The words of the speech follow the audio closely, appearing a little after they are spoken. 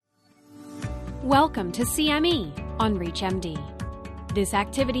Welcome to CME on ReachMD. This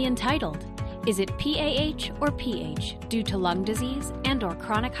activity entitled, Is it PAH or PH due to lung disease and/or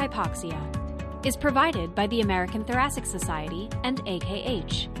chronic hypoxia, is provided by the American Thoracic Society and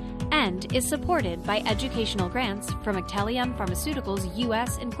AKH, and is supported by educational grants from Actelion Pharmaceuticals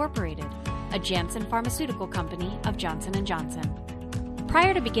US Incorporated, a Janssen pharmaceutical company of Johnson & Johnson.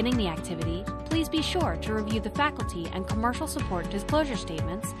 Prior to beginning the activity, please be sure to review the faculty and commercial support disclosure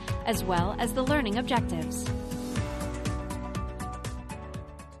statements, as well as the learning objectives.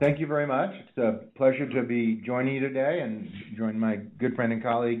 Thank you very much. It's a pleasure to be joining you today and join my good friend and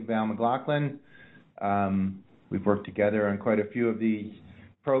colleague, Val McLaughlin. We've worked together on quite a few of these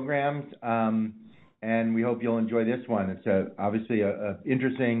programs, and we hope you'll enjoy this one. It's obviously an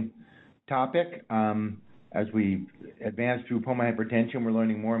interesting topic. As we advance through pulmonary hypertension, we're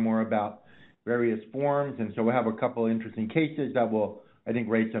learning more and more about various forms, and so we'll have a couple of interesting cases that will, I think,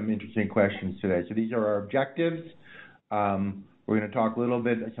 raise some interesting questions today. So these are our objectives. We're going to talk a little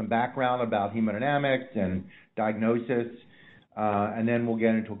bit, some background about hemodynamics and diagnosis, and then we'll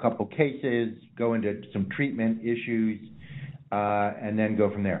get into a couple cases, go into some treatment issues, and then go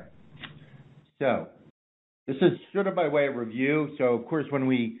from there. So this is sort of by way of review. So, of course, when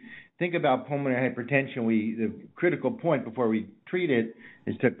we think about pulmonary hypertension, the critical point before we treat it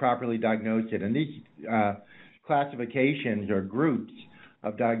is to properly diagnose it. And these classifications or groups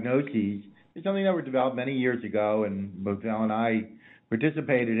of diagnoses is something that were developed many years ago, and both Val and I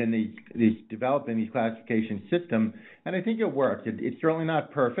participated in these developing these classification system, and I think it works. It's certainly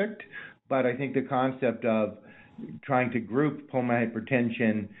not perfect, but I think the concept of trying to group pulmonary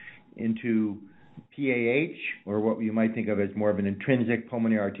hypertension into PAH, or what you might think of as more of an intrinsic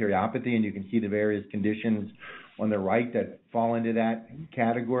pulmonary arteriopathy, and you can see the various conditions on the right that fall into that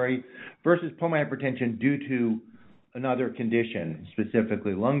category, versus pulmonary hypertension due to another condition,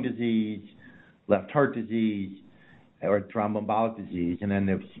 specifically lung disease, left heart disease, or thromboembolic disease, and then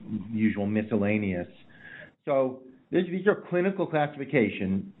the usual miscellaneous. So these are clinical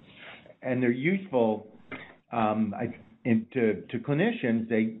classifications, and they're useful to clinicians.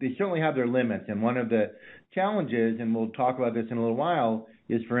 They certainly have their limits, and one of the challenges, and we'll talk about this in a little while,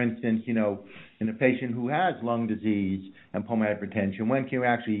 is, for instance, in a patient who has lung disease and pulmonary hypertension, when can you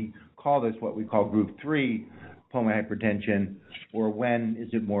actually call this what we call group 3 pulmonary hypertension, or when is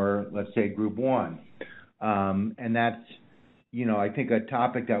it more, let's say, group 1? And that's, I think a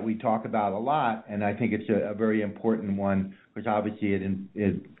topic that we talk about a lot, and I think it's a very important one, because obviously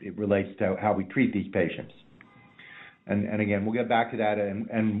it relates to how we treat these patients. And again, we'll get back to that,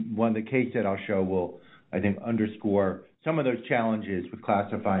 and one of the cases that I'll show will, I think, underscore some of those challenges with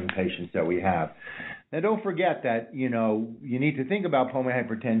classifying patients that we have. Now, don't forget that, you need to think about pulmonary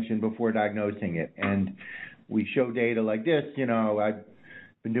hypertension before diagnosing it. And we show data like this. I've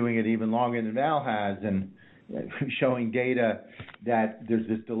been doing it even longer than Val has, and showing data that there's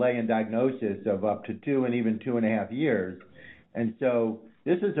this delay in diagnosis of up to 2 and even 2.5 years. And so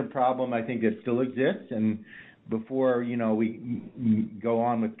this is a problem, I think, that still exists, and before, we go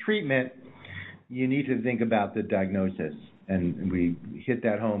on with treatment, you need to think about the diagnosis, and we hit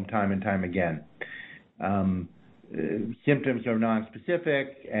that home time and time again. Symptoms are nonspecific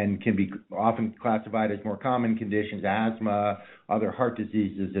and can be often classified as more common conditions, asthma, other heart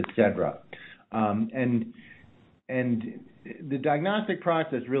diseases, etc. And the diagnostic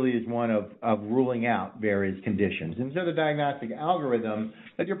process really is one of ruling out various conditions. And so the diagnostic algorithm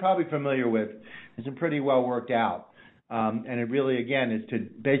that you're probably familiar with is pretty well worked out. And it really, again, is to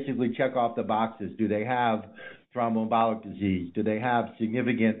basically check off the boxes. Do they have thromboembolic disease? Do they have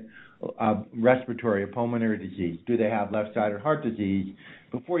significant respiratory or pulmonary disease? Do they have left-sided heart disease?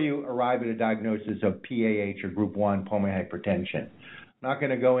 Before you arrive at a diagnosis of PAH or group 1 pulmonary hypertension. I'm not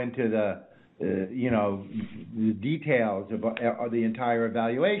going to go into the details of the entire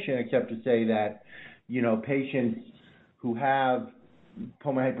evaluation, except to say that, patients who have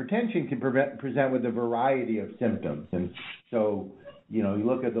pulmonary hypertension can present with a variety of symptoms. And so, you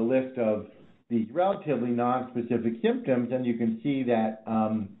look at the list of these relatively nonspecific symptoms, and you can see that,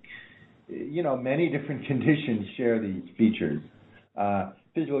 many different conditions share these features.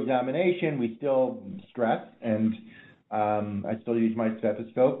 Physical examination, we still stress, and I still use my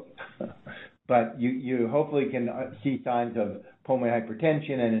stethoscope. But you hopefully can see signs of pulmonary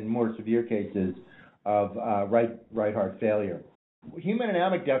hypertension, and in more severe cases of right heart failure.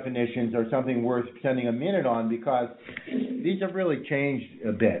 Hemodynamic definitions are something worth spending a minute on, because these have really changed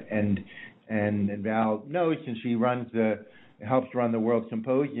a bit. And Val knows, since she helps run the World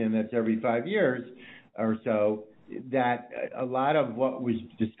Symposium that's every 5 years or so, that a lot of what was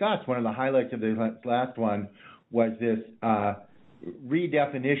discussed, one of the highlights of the last one, was this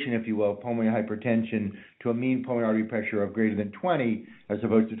redefinition, if you will, of pulmonary hypertension to a mean pulmonary artery pressure of greater than 20 as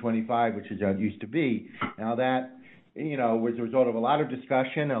opposed to 25, which is how it used to be. Now that, was a result of a lot of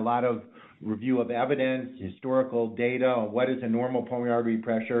discussion, a lot of review of evidence, historical data on what is a normal pulmonary artery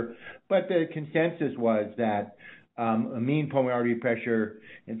pressure. But the consensus was that a mean pulmonary artery pressure,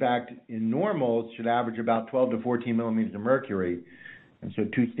 in fact, in normals should average about 12 to 14 millimeters of mercury. And so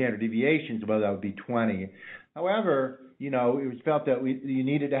 2 standard deviations above that would be 20. However, it was felt that you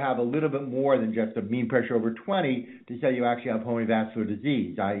needed to have a little bit more than just a mean pressure over 20 to say you actually have pulmonary vascular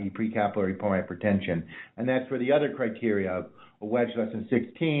disease, i.e. precapillary pulmonary hypertension. And that's where the other criteria of a wedge less than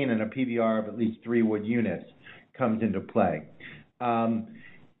 16 and a PVR of at least 3 Wood units comes into play.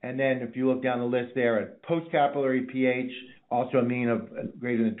 And then if you look down the list there at postcapillary pH, also a mean of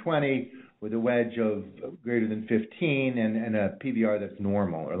greater than 20 with a wedge of greater than 15 and a PVR that's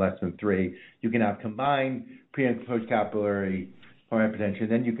normal or less than 3. You can have combined pre- and postcapillary pulmonary hypertension.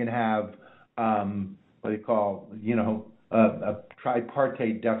 Then you can have what they call, a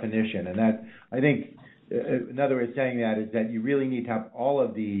tripartite definition. And that, I think, another way of saying that is that you really need to have all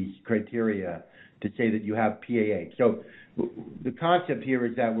of these criteria to say that you have PAH. So the concept here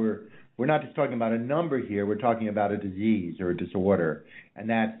is that we're not just talking about a number here, we're talking about a disease or a disorder. And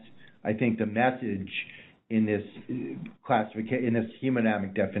that's, I think, the message in this classification, in this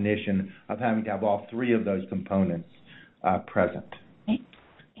hemodynamic definition of having to have all 3 of those components present.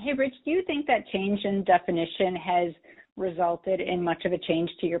 Hey, Rich, do you think that change in definition has resulted in much of a change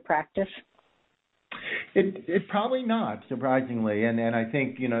to your practice? It probably not, surprisingly, and I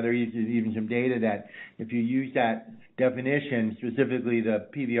think there is even some data that if you use that definition, specifically the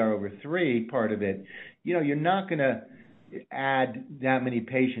PVR over 3 part of it, you're not going to add that many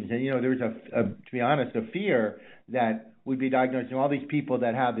patients. And there's to be honest, a fear that we'd be diagnosing all these people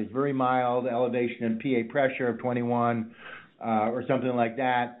that have this very mild elevation in PA pressure of 21 or something like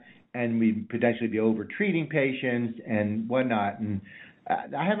that, and we'd potentially be over treating patients and whatnot. And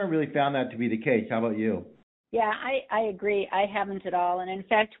I haven't really found that to be the case. How about you? Yeah, I agree. I haven't at all. And in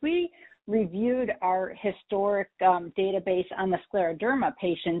fact, we reviewed our historic database on the scleroderma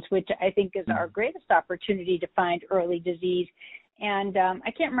patients, which I think is our greatest opportunity to find early disease. And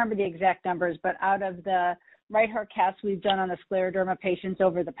I can't remember the exact numbers, but out of the right heart casts we've done on the scleroderma patients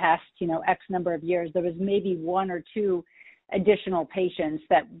over the past, X number of years, there was maybe 1 or 2 additional patients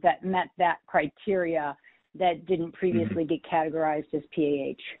that met that criteria that didn't previously get categorized as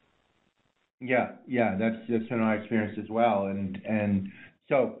PAH. Yeah, that's been my experience as well, and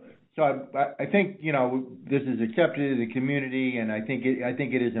so I think this is accepted in the community, and I think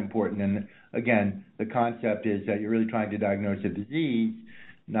it is important. And again, the concept is that you're really trying to diagnose a disease,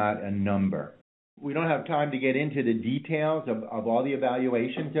 not a number. We don't have time to get into the details of all the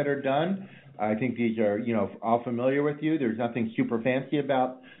evaluations that are done. I think these are all familiar with you. There's nothing super fancy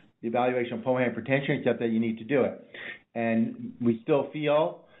about the evaluation of pulmonary hypertension except that you need to do it. And we still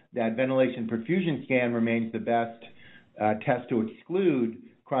feel that ventilation perfusion scan remains the best test to exclude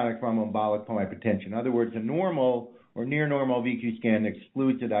chronic thromboembolic pulmonary hypertension. In other words, a normal or near normal VQ scan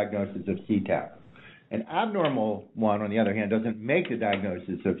excludes the diagnosis of CTAP. An abnormal one, on the other hand, doesn't make the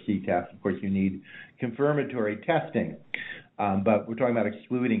diagnosis of CTAP. Of course, you need confirmatory testing. But we're talking about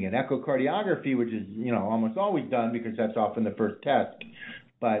excluding an echocardiography, which is almost always done because that's often the first test.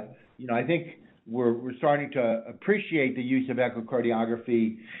 But I think we're starting to appreciate the use of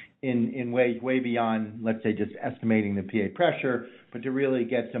echocardiography in ways way beyond, let's say, just estimating the PA pressure, but to really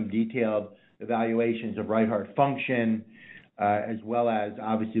get some detailed evaluations of right heart function, as well as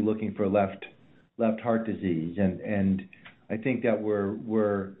obviously looking for left heart disease. And I think that we're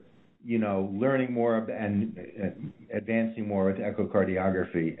learning more and advancing more with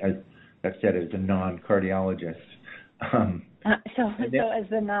echocardiography, as I've said, as a non-cardiologist. So as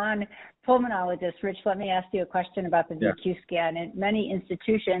the non-pulmonologist, Rich, let me ask you a question about the VQ scan. And many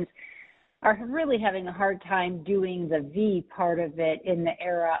institutions are really having a hard time doing the V part of it in the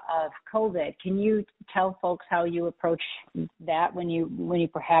era of COVID. Can you tell folks how you approach that when you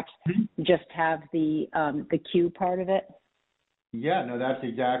perhaps just have the Q part of it? Yeah, no, that's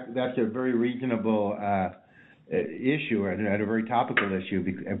a very reasonable issue and a very topical issue,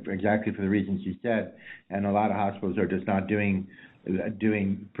 exactly for the reasons you said. And a lot of hospitals are just not doing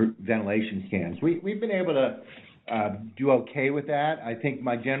ventilation scans. We've been able to do okay with that. I think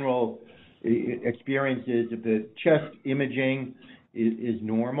my general experience is if the chest imaging is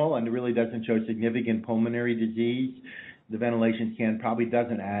normal and it really doesn't show significant pulmonary disease, the ventilation scan probably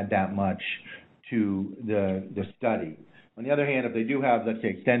doesn't add that much to the study. On the other hand, if they do have, let's say,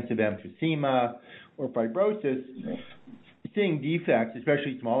 extensive emphysema or fibrosis, seeing defects,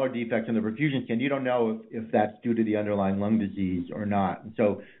 especially smaller defects in the perfusion scan, you don't know if that's due to the underlying lung disease or not.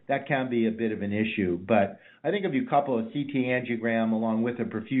 So that can be a bit of an issue. But I think if you couple a CT angiogram along with a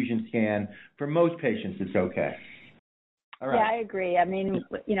perfusion scan, for most patients, it's okay. All right. Yeah, I agree. I mean,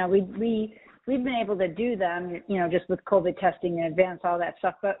 we've been able to do them, just with COVID testing in advance, all that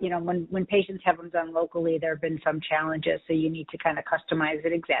stuff. But, when patients have them done locally, there have been some challenges. So you need to kind of customize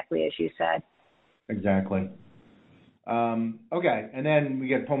it exactly as you said. Exactly. Okay, and then we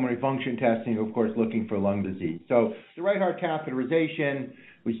get pulmonary function testing, of course, looking for lung disease. So the right heart catheterization,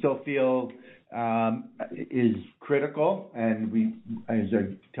 we still feel is critical, and as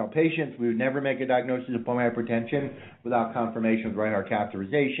I tell patients, we would never make a diagnosis of pulmonary hypertension without confirmation of right heart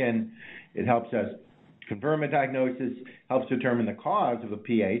catheterization. It helps us confirm a diagnosis, helps determine the cause of a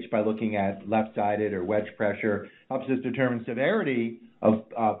PH by looking at left-sided or wedge pressure, helps us determine severity of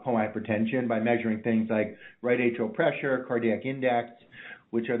pulmonary hypertension by measuring things like right atrial pressure, cardiac index,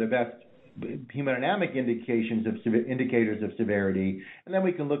 which are the best hemodynamic indicators of severity, and then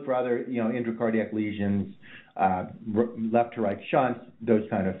we can look for other, intracardiac lesions, left to right shunts, those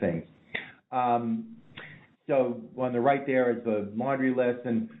kind of things. So on the right there is the laundry list,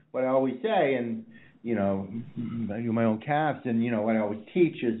 and what I always say, and I do my own casts, and what I always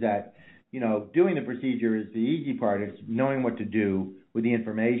teach is that doing the procedure is the easy part. It's knowing what to do with the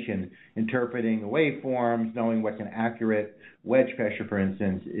information, interpreting the waveforms, knowing what's an accurate wedge pressure, for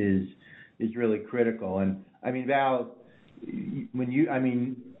instance, is really critical. And I mean, Val,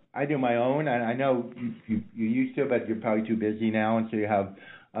 I do my own. I know you used to, but you're probably too busy now, and so you have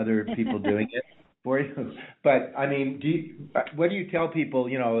other people doing it for you. But I mean, what do you tell people?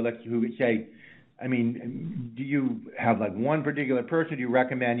 Who would say, do you have like one particular person? Do you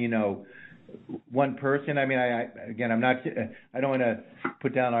recommend, one person? I mean, I don't want to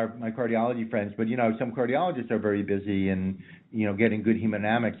put down my cardiology friends, but some cardiologists are very busy, and getting good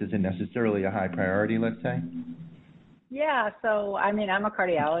hemodynamics isn't necessarily a high priority, let's say. Yeah, so I'm a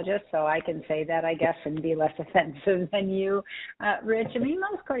cardiologist, so I can say that, I guess, and be less offensive than you, Rich.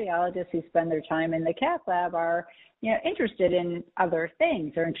 Most cardiologists who spend their time in the cath lab are, interested in other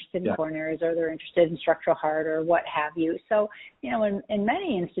things. They're interested in coronaries, or they're interested in structural heart, or what have you. So, in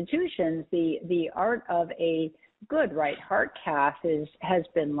many institutions, the art of a good right heart cath has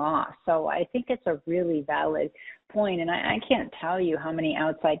been lost. So I think it's a really valid point, and I can't tell you how many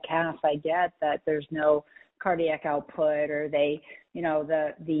outside caths I get that there's no cardiac output, or they,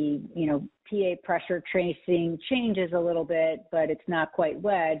 the PA pressure tracing changes a little bit, but it's not quite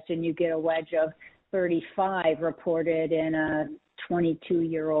wedged, and you get a wedge of 35 reported in a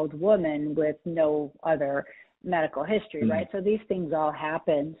 22-year-old woman with no other medical history, right? So these things all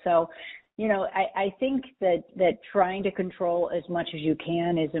happen. So, I think that trying to control as much as you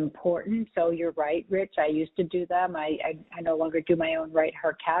can is important. So you're right, Rich. I used to do them. I no longer do my own right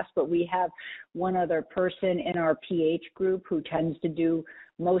heart cath, but we have one other person in our PH group who tends to do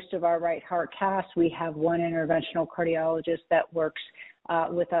most of our right heart caths. We have one interventional cardiologist that works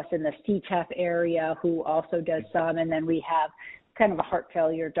with us in the CTEF area who also does some, and then we have kind of a heart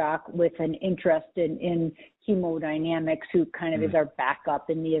failure doc with an interest in hemodynamics who kind of is our backup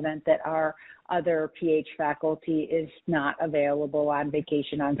in the event that our other PH faculty is not available, on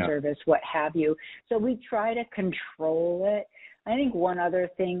vacation, on service, what have you. So we try to control it. I think one other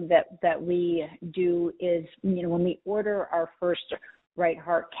thing that we do is, when we order our first right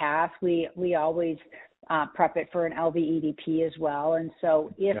heart cath, we always prep it for an LVEDP as well. And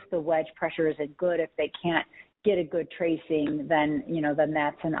so if the wedge pressure isn't good, if they can't get a good tracing, then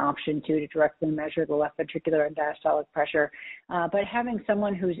that's an option too, to directly measure the left ventricular and diastolic pressure. But having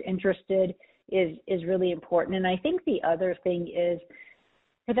someone who's interested is really important. And I think the other thing is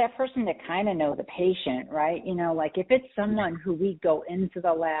for that person to kind of know the patient, right? Like if it's someone who we go into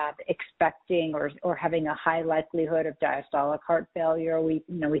the lab expecting or having a high likelihood of diastolic heart failure, we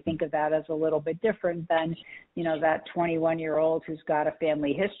think of that as a little bit different than, that 21-year-old who's got a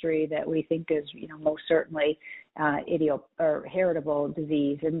family history that we think is, most certainly heritable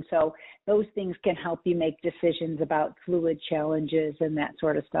disease. And so those things can help you make decisions about fluid challenges and that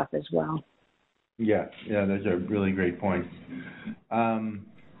sort of stuff as well. Yeah, those are really great points.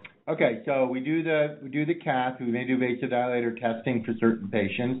 Okay, so we do the cath. We may do vasodilator testing for certain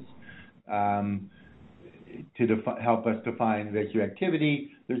patients to help us define vasoactivity.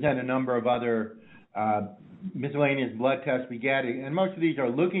 There's then a number of other miscellaneous blood tests we get, and most of these are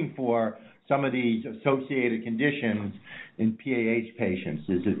looking for some of these associated conditions in PAH patients.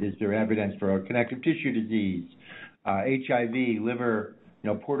 Is there evidence for connective tissue disease, HIV, liver,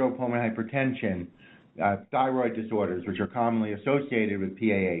 portal pulmonary hypertension, thyroid disorders, which are commonly associated with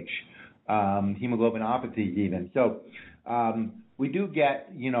PAH, hemoglobinopathies even. So we do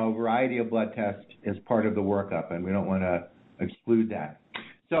get, a variety of blood tests as part of the workup, and we don't want to exclude that.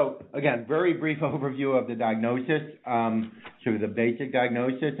 So, again, very brief overview of the diagnosis, sort of the basic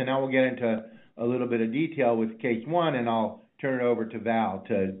diagnosis, and now we'll get into a little bit of detail with case one, and I'll turn it over to Val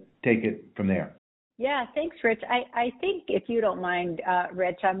to take it from there. Yeah, thanks, Rich. I think if you don't mind,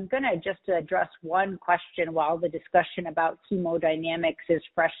 Rich, I'm going to just address one question while the discussion about hemodynamics is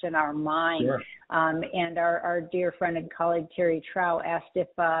fresh in our mind. Sure. And our dear friend and colleague Terry Trow asked if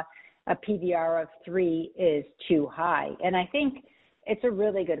a PVR of 3 is too high. And I think it's a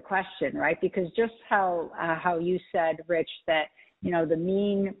really good question, right? Because just how you said, Rich, that the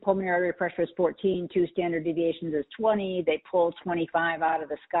mean pulmonary artery pressure is 14, 2 standard deviations is 20. They pulled 25 out of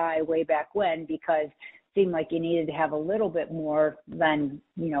the sky way back when because it seemed like you needed to have a little bit more than,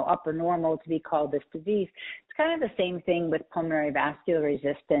 upper normal to be called this disease. It's kind of the same thing with pulmonary vascular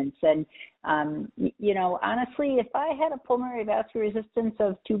resistance. And, honestly, if I had a pulmonary vascular resistance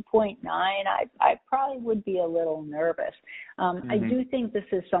of 2.9, I probably would be a little nervous. I do think this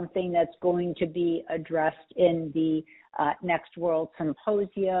is something that's going to be addressed in the next World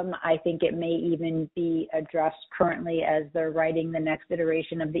Symposium. I think it may even be addressed currently as they're writing the next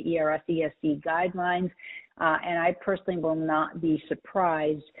iteration of the ERS-ESC guidelines. And I personally will not be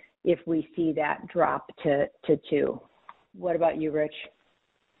surprised if we see that drop to 2. What about you, Rich?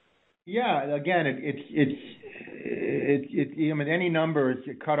 Yeah, again, any numbers,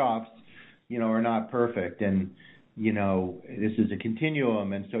 cutoffs, are not perfect. And, this is a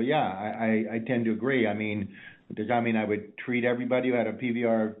continuum. And so, I tend to agree. I mean, does that mean I would treat everybody who had a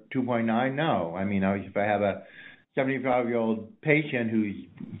PVR 2.9? No. I mean, if I have a 75-year-old patient who's,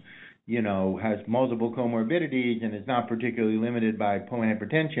 has multiple comorbidities and is not particularly limited by pulmonary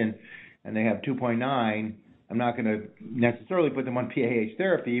hypertension, and they have 2.9, I'm not going to necessarily put them on PAH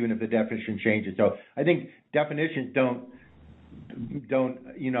therapy, even if the definition changes. So I think definitions don't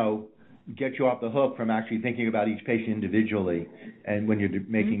get you off the hook from actually thinking about each patient individually and when you're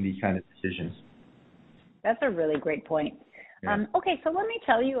making these kind of decisions. That's a really great point. Yeah. Okay, so let me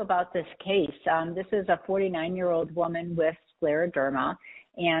tell you about this case. This is a 49-year-old woman with scleroderma,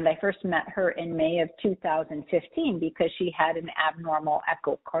 and I first met her in May of 2015 because she had an abnormal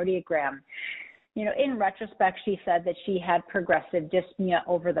echocardiogram. In retrospect, she said that she had progressive dyspnea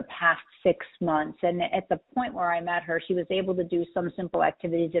over the past 6 months. And at the point where I met her, she was able to do some simple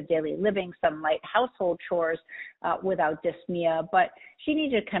activities of daily living, some light household chores without dyspnea. But she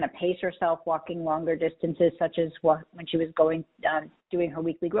needed to kind of pace herself, walking longer distances, such as when she was doing her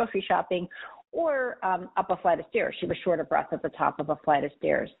weekly grocery shopping, or up a flight of stairs. She was short of breath at the top of a flight of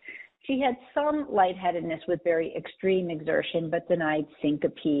stairs. She had some lightheadedness with very extreme exertion, but denied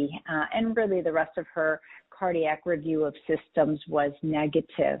syncope, and really the rest of her cardiac review of systems was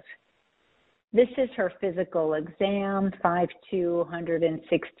negative. This is her physical exam, 5'2",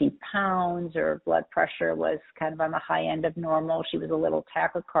 160 pounds. Her blood pressure was kind of on the high end of normal. She was a little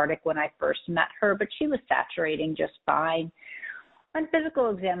tachycardic when I first met her, but she was saturating just fine. On physical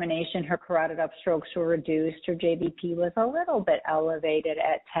examination, her carotid upstrokes were reduced. Her JVP was a little bit elevated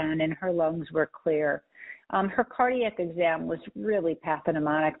at 10, and her lungs were clear. Her cardiac exam was really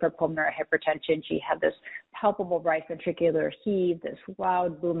pathognomonic for pulmonary hypertension. She had this palpable right ventricular heave, this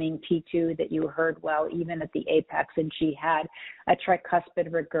loud booming P2 that you heard well even at the apex, and she had a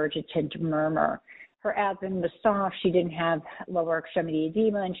tricuspid regurgitant murmur. Her abdomen was soft, she didn't have lower extremity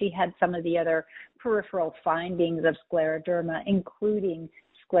edema, and she had some of the other peripheral findings of scleroderma, including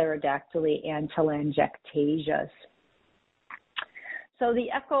sclerodactyly and telangiectasias. So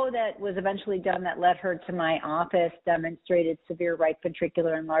the echo that was eventually done that led her to my office demonstrated severe right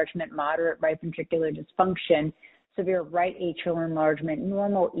ventricular enlargement, moderate right ventricular dysfunction, severe right atrial enlargement,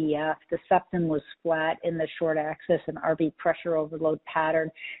 normal EF. The septum was flat in the short axis and RV pressure overload pattern.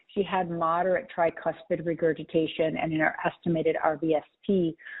 She had moderate tricuspid regurgitation, and her estimated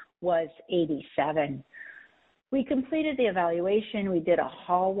RVSP was 87. We completed the evaluation. We did a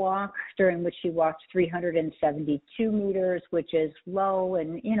hall walk during which she walked 372 meters, which is low,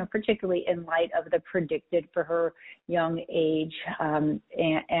 and particularly in light of the predicted for her young age.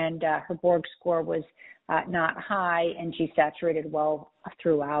 And her Borg score was not high, and she saturated well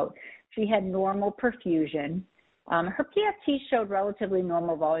throughout. She had normal perfusion. Her PFT showed relatively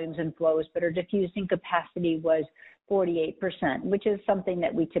normal volumes and flows, but her diffusing capacity was 48%, which is something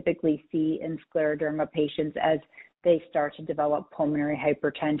that we typically see in scleroderma patients as they start to develop pulmonary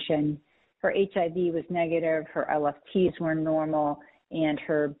hypertension. Her HIV was negative, her LFTs were normal, and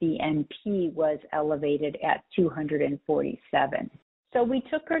her BNP was elevated at 247. So we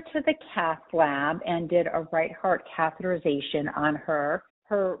took her to the cath lab and did a right heart catheterization on her.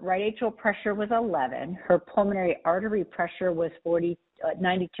 Her right atrial pressure was 11. Her pulmonary artery pressure was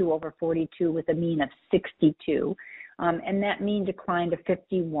 92 over 42 with a mean of 62. And that mean declined to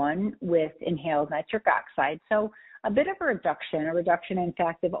 51 with inhaled nitric oxide. So a bit of a reduction in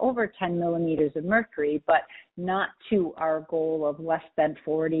fact of over 10 millimeters of mercury, but not to our goal of less than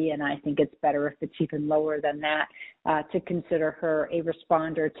 40. And I think it's better if it's even lower than that to consider her a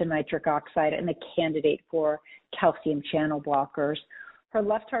responder to nitric oxide and a candidate for calcium channel blockers. Her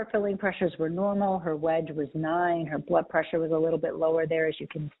left heart filling pressures were normal. Her wedge was 9. Her blood pressure was a little bit lower there, as you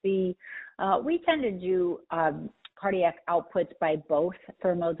can see. We tend to do cardiac outputs by both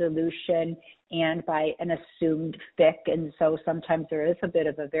thermal dilution and by an assumed FIC, and so sometimes there is a bit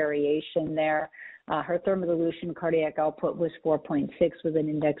of a variation there. Her thermal dilution cardiac output was 4.6 with an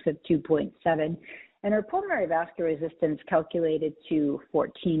index of 2.7, and her pulmonary vascular resistance calculated to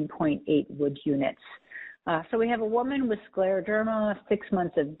 14.8 Wood units. So we have a woman with scleroderma, 6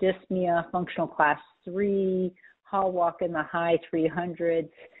 months of dyspnea, functional class 3, hall walk in the high 300s,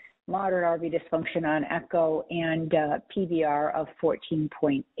 moderate RV dysfunction on echo, and PVR of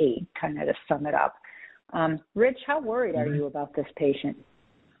 14.8, kind of to sum it up. Rich, how worried are you about this patient?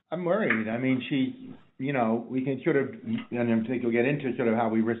 I'm worried. I mean, she, we can sort of, and I think we'll get into sort of how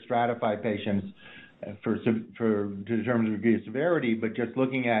we risk stratify patients to determine the degree of severity, but just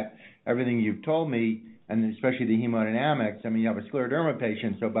looking at everything you've told me, and especially the hemodynamics, I mean, you have a scleroderma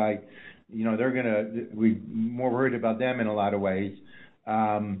patient, so we're more worried about them in a lot of ways.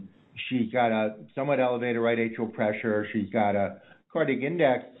 She's got a somewhat elevated right atrial pressure. She's got a cardiac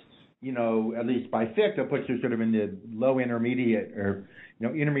index, at least by FIC, that puts her sort of in the low intermediate or,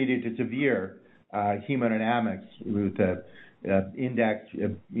 intermediate to severe hemodynamics with a index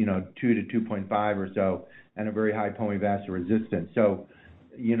of, 2 to 2.5 or so, and a very high pulmonary vascular resistance. So,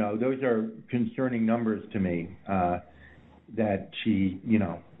 those are concerning numbers to me that she,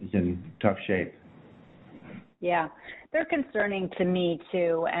 is in tough shape. Yeah, they're concerning to me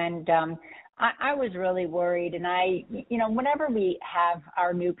too. And I was really worried. And whenever we have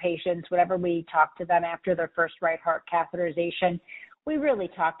our new patients, whenever we talk to them after their first right heart catheterization, we really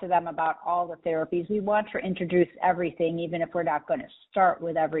talk to them about all the therapies. We want to introduce everything, even if we're not going to start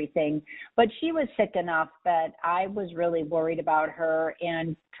with everything. But she was sick enough that I was really worried about her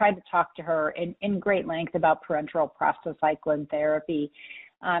and tried to talk to her in great length about parenteral prostacyclin therapy.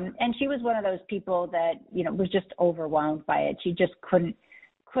 And she was one of those people that, was just overwhelmed by it. She just couldn't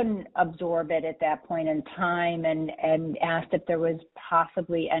absorb it at that point in time and asked if there was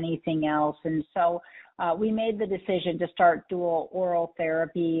possibly anything else. And so we made the decision to start dual oral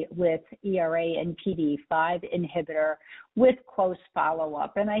therapy with ERA and PDE5 inhibitor with close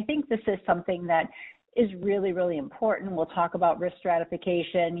follow-up. And I think this is something that is really, really important. We'll talk about risk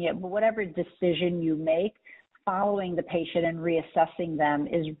stratification. But whatever decision you make, following the patient and reassessing them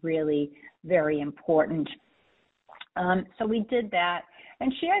is really very important. So we did that,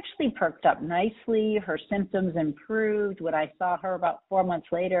 and she actually perked up nicely. Her symptoms improved. When I saw her about 4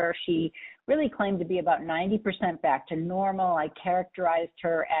 months later, she really claimed to be about 90% back to normal. I characterized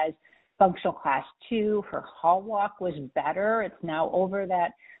her as functional class 2. Her hall walk was better. It's now over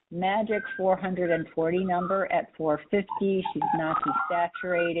that magic 440 number at 450. She's not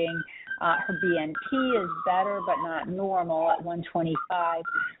desaturating. Her BNP is better, but not normal at 125.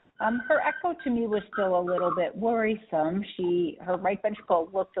 Her echo to me was still a little bit worrisome. Her right ventricle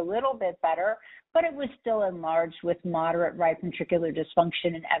looked a little bit better, but it was still enlarged with moderate right ventricular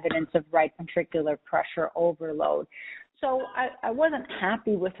dysfunction and evidence of right ventricular pressure overload. So I wasn't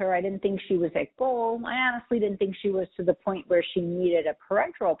happy with her. I didn't think she was at goal. I honestly didn't think she was to the point where she needed a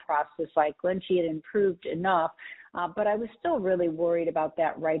parenteral prostacyclin. She had improved enough, but I was still really worried about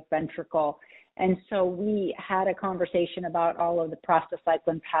that right ventricle. And so we had a conversation about all of the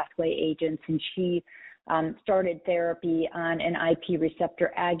prostacyclin pathway agents, and she started therapy on an IP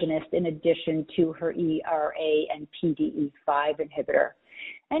receptor agonist in addition to her ERA and PDE5 inhibitor.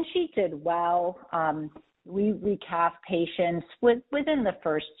 And she did well. We recast patients within the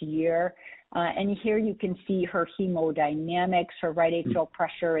first year, and here you can see her hemodynamics. Her right atrial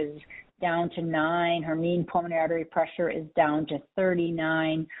pressure is down to 9. Her mean pulmonary artery pressure is down to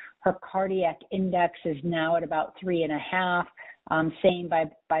 39. Her cardiac index is now at about 3.5, same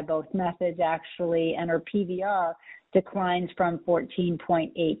by both methods actually, and her PVR declines from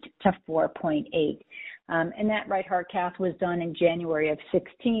 14.8 to 4.8. And that right heart cath was done in January of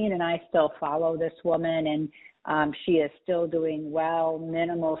 16, and I still follow this woman, and she is still doing well,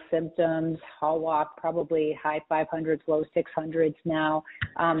 minimal symptoms, hall walk, probably high 500s, low 600s now.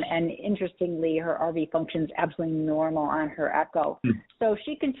 And interestingly, her RV functions absolutely normal on her echo. So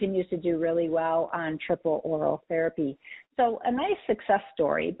she continues to do really well on triple oral therapy. So a nice success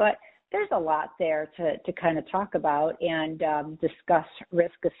story, but there's a lot there to kind of talk about and discuss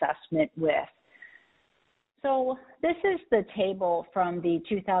risk assessment with. So this is the table from the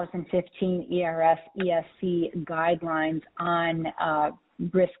 2015 ERS ESC guidelines on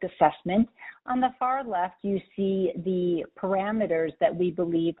risk assessment. On the far left, you see the parameters that we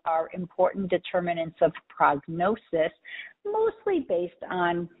believe are important determinants of prognosis, mostly based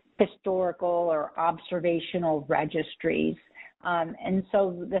on historical or observational registries. And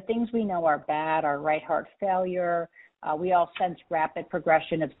so the things we know are bad are right heart failure. We all sense rapid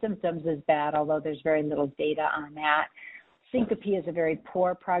progression of symptoms is bad, although there's very little data on that. Syncope is a very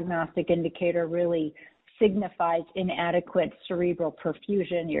poor prognostic indicator, really signifies inadequate cerebral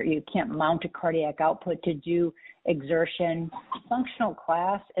perfusion. You can't mount a cardiac output to do exertion. Functional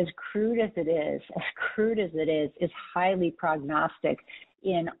class, as crude as it is highly prognostic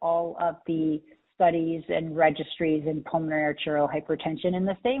in all of the studies and registries in pulmonary arterial hypertension, and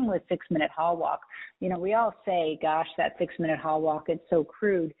the same with 6-minute hall walk. You know, we all say, gosh, that 6-minute hall walk, it's so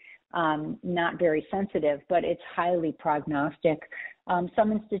crude, not very sensitive, but it's highly prognostic.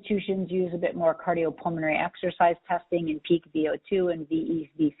 Some institutions use a bit more cardiopulmonary exercise testing, and peak VO2 and VE's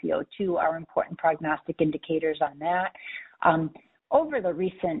VCO2 are important prognostic indicators on that. Over the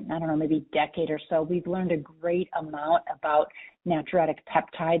recent, maybe decade or so, we've learned a great amount about natriuretic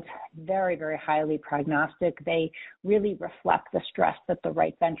peptides, very, very highly prognostic. They really reflect the stress that the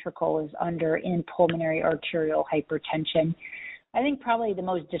right ventricle is under in pulmonary arterial hypertension. I think probably the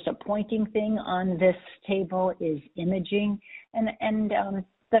most disappointing thing on this table is imaging. And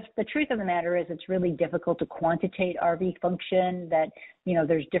the truth of the matter is it's really difficult to quantitate RV function, that,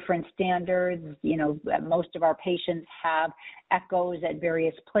 there's different standards. Most of our patients have echoes at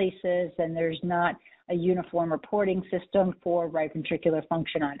various places, and there's not a uniform reporting system for right ventricular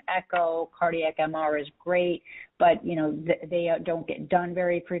function on echo. Cardiac MR is great, but, they don't get done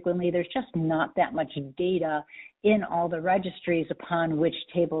very frequently. There's just not that much data in all the registries upon which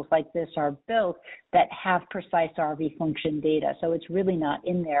tables like this are built that have precise RV function data. So it's really not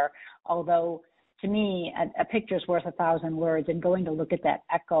in there, although to me, a picture's worth 1,000 words, and going to look at that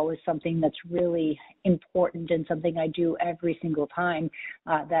echo is something that's really important and something I do every single time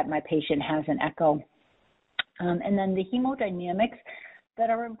that my patient has an echo. And then the hemodynamics that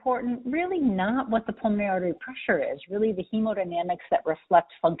are important, really not what the pulmonary artery pressure is, really the hemodynamics that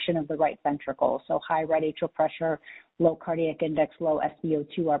reflect function of the right ventricle. So high right atrial pressure, low cardiac index, low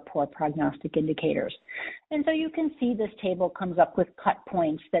SpO2 are poor prognostic indicators. And so you can see this table comes up with cut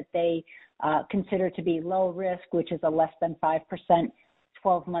points that they consider to be low risk, which is a less than 5%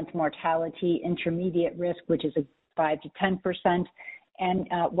 12-month mortality, intermediate risk, which is a 5 to 10%, and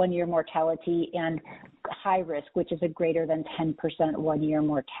 1-year mortality, and high risk, which is a greater than 10% 1-year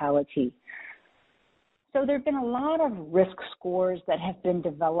mortality. So there have been a lot of risk scores that have been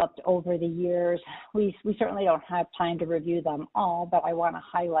developed over the years. We certainly don't have time to review them all, but I want to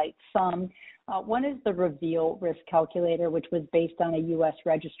highlight some. One is the REVEAL risk calculator, which was based on a U.S.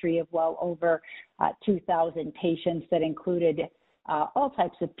 registry of well over 2,000 patients that included all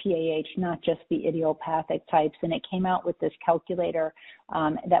types of PAH, not just the idiopathic types, and it came out with this calculator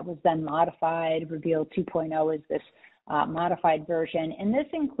that was then modified. REVEAL 2.0 is this modified version, and this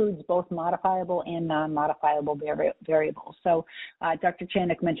includes both modifiable and non-modifiable variables. So Dr.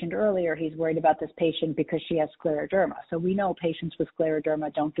 Chanik mentioned earlier he's worried about this patient because she has scleroderma. So we know patients with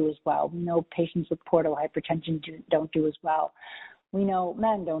scleroderma don't do as well. We know patients with portal hypertension don't do as well. We know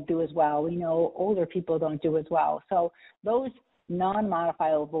men don't do as well. We know older people don't do as well. So those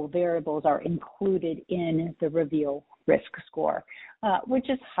non-modifiable variables are included in the REVEAL risk score, which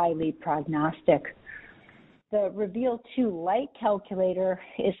is highly prognostic. The REVEAL 2 Lite calculator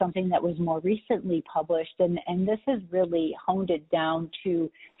is something that was more recently published, and this has really honed it down to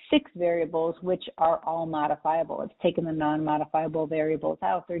 6 variables, which are all modifiable. It's taken the non-modifiable variables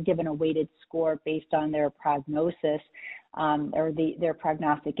out. They're given a weighted score based on their prognosis or their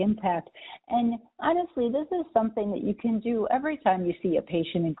prognostic impact. And honestly, this is something that you can do every time you see a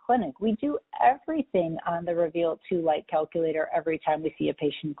patient in clinic. We do everything on the REVEAL 2 Lite calculator every time we see a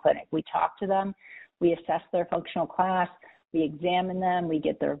patient in clinic. We talk to them. We assess their functional class, we examine them, we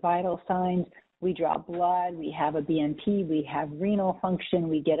get their vital signs, we draw blood, we have a BNP, we have renal function,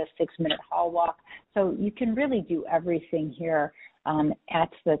 we get a 6-minute hall walk. So you can really do everything here at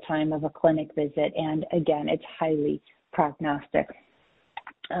the time of a clinic visit. And again, it's highly prognostic.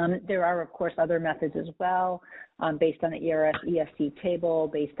 There are, of course, other methods as well, based on the ERS-ESC table,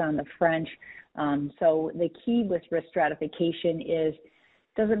 based on the French. So the key with risk stratification is,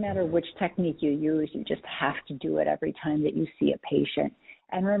 doesn't matter which technique you use, you just have to do it every time that you see a patient.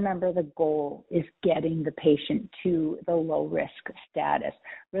 And remember, the goal is getting the patient to the low risk status,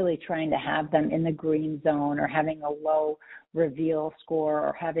 really trying to have them in the green zone, or having a low reveal score,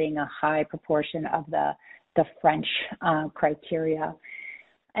 or having a high proportion of the French criteria.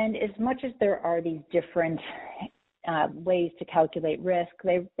 And as much as there are these different ways to calculate risk,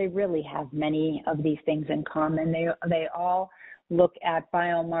 they really have many of these things in common. They all look at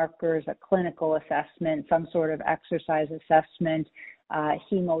biomarkers, a clinical assessment, some sort of exercise assessment,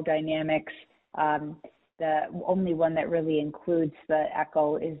 hemodynamics. The only one that really includes the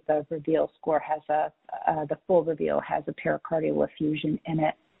echo is the reveal score. The full reveal has a pericardial effusion in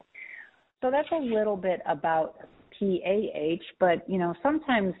it. So that's a little bit about PAH, but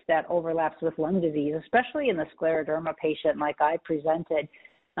sometimes that overlaps with lung disease, especially in the scleroderma patient like I presented.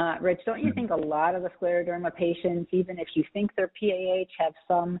 Rich, don't you think a lot of the scleroderma patients, even if you think they're PAH, have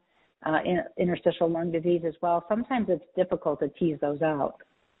some interstitial lung disease as well? Sometimes it's difficult to tease those out.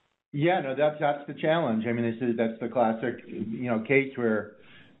 Yeah, no, that's the challenge. I mean, that's the classic, case where,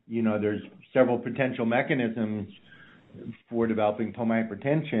 there's several potential mechanisms for developing pulmonary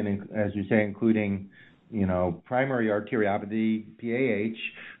hypertension, as you say, including, primary arteriopathy, PAH,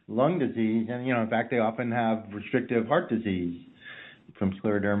 lung disease, and, in fact, they often have restrictive heart disease from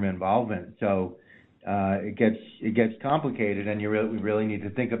scleroderma involvement. So it gets complicated, and we really need to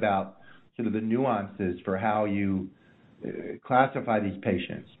think about sort of the nuances for how you classify these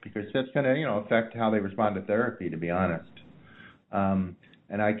patients, because that's going to affect how they respond to therapy, to be honest. And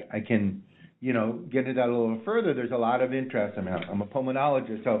I can get into that a little further. There's a lot of interest. I mean, I'm a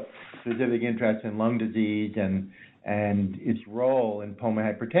pulmonologist, so specific interest in lung disease and its role in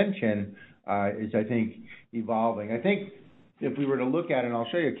pulmonary hypertension is, I think, evolving. I think if we were to look at it, and I'll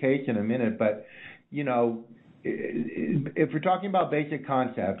show you a case in a minute, but, if we're talking about basic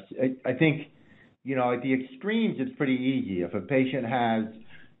concepts, I think, at the extremes, it's pretty easy. If a patient has,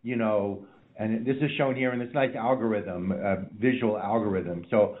 and this is shown here in this nice algorithm, visual algorithm.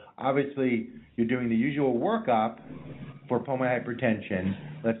 So obviously, you're doing the usual workup for pulmonary hypertension,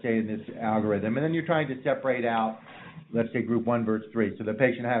 let's say in this algorithm, and then you're trying to separate out, let's say, group 1 versus 3. So the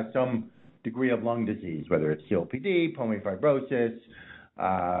patient has some degree of lung disease, whether it's COPD, pulmonary fibrosis,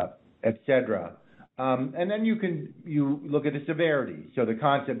 et cetera. And then you look at the severity. So the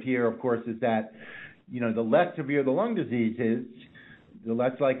concept here, of course, is that, the less severe the lung disease is, the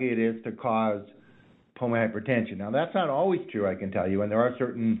less likely it is to cause pulmonary hypertension. Now, that's not always true, I can tell you, and there are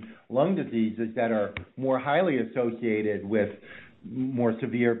certain lung diseases that are more highly associated with more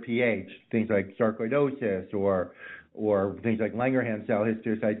severe PH, things like sarcoidosis or things like Langerhans cell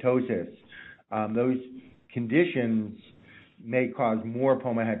histiocytosis. Those conditions may cause more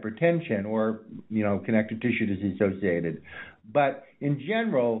pulmonary hypertension or, connective tissue disease associated. But in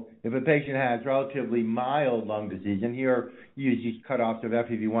general, if a patient has relatively mild lung disease, and here you use these cutoffs of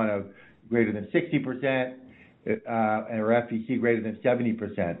FEV1 of greater than 60% or FVC greater than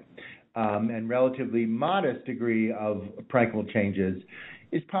 70%, and relatively modest degree of parenchymal changes,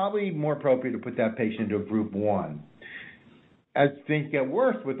 it's probably more appropriate to put that patient into group 1. As things get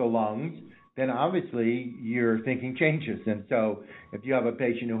worse with the lungs, then obviously your thinking changes. And so if you have a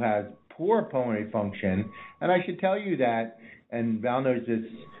patient who has poor pulmonary function, and I should tell you that, and Val knows this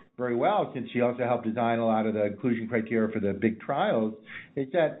very well since she also helped design a lot of the inclusion criteria for the big trials, is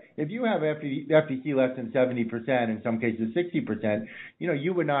that if you have FVC less than 70%, in some cases 60%,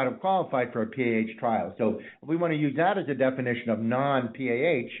 you would not have qualified for a PAH trial. So if we want to use that as a definition of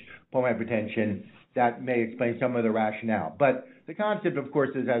non-PAH pulmonary hypertension, that may explain some of the rationale. But the concept, of course,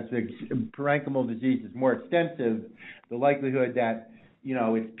 is as the parenchymal disease is more extensive, the likelihood that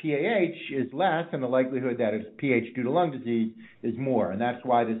it's PAH is less, and the likelihood that it's PH due to lung disease is more. And that's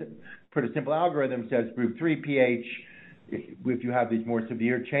why this pretty simple algorithm says group 3 PH if you have these more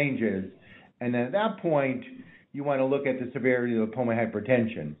severe changes. And then at that point, you want to look at the severity of the pulmonary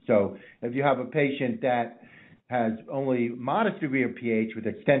hypertension. So if you have a patient that has only modest degree of PH with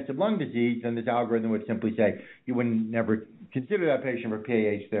extensive lung disease, then this algorithm would simply say you wouldn't never consider that patient for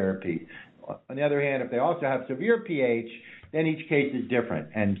PAH therapy. On the other hand, if they also have severe PH, then each case is different.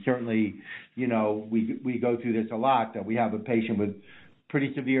 And certainly, we go through this a lot, that we have a patient with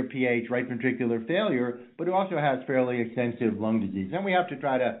pretty severe PH, right ventricular failure, but who also has fairly extensive lung disease. And we have to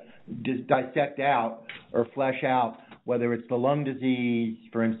try to dissect out or flesh out whether it's the lung disease,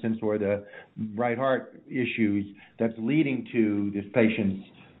 for instance, or the right heart issues that's leading to this patient's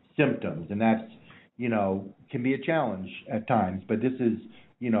symptoms. And that's, can be a challenge at times, but this is,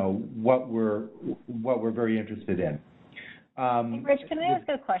 what we're very interested in. Rich, can I ask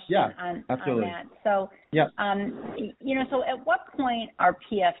a question on that? So, so at what point are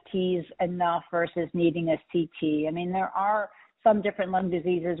PFTs enough versus needing a CT? I mean, there are some different lung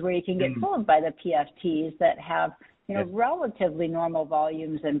diseases where you can get fooled by the PFTs that have, relatively normal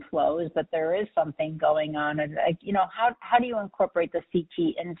volumes and flows, but there is something going on. And, how do you incorporate the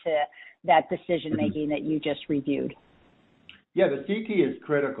CT into that decision making that you just reviewed? Yeah, the CT is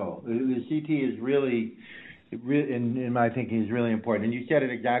critical. The CT is really in my thinking, is really important. And you said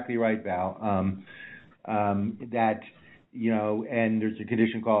it exactly right, Val, that, and there's a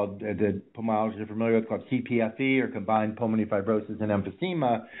condition called, the pulmonologists are familiar with, called CPFE, or combined pulmonary fibrosis and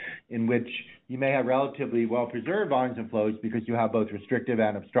emphysema, in which you may have relatively well-preserved volumes and flows because you have both restrictive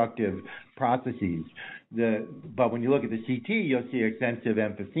and obstructive processes. But when you look at the CT, you'll see extensive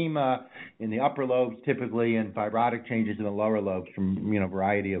emphysema in the upper lobes typically, and fibrotic changes in the lower lobes from, a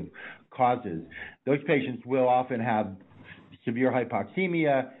variety of causes. Those patients will often have severe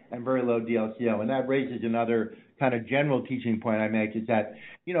hypoxemia and very low DLCO, and that raises another kind of general teaching point I make, is that,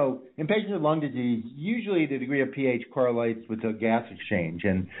 in patients with lung disease, usually the degree of pH correlates with the gas exchange,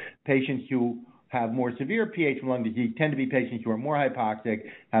 and patients who have more severe pH from lung disease tend to be patients who are more hypoxic,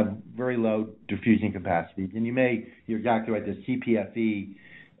 have very low diffusing capacities, and you're exactly right, the CPFE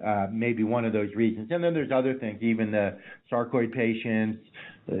may be one of those reasons. And then there's other things, even the sarcoid patients,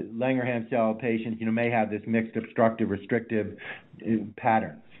 the Langerhans cell patients, may have this mixed obstructive restrictive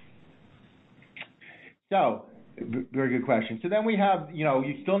pattern. So, very good question. So then we have,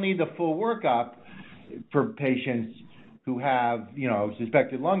 you still need the full workup for patients who have,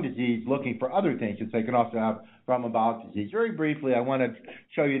 suspected lung disease, looking for other things, because they can also have thromboembolic disease. Very briefly, I want to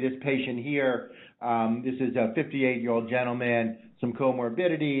show you this patient here. This is a 58-year-old gentleman, some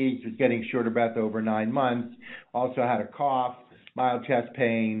comorbidities, was getting short of breath over 9 months, also had a cough, mild chest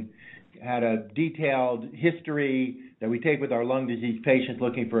pain, had a detailed history that we take with our lung disease patients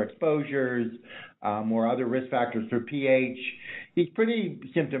looking for exposures or other risk factors for pH. He's pretty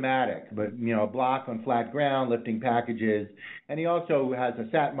symptomatic, but, a block on flat ground, lifting packages, and he also has a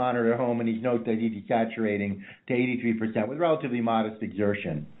sat monitor at home, and he's noted that he's desaturating to 83% with relatively modest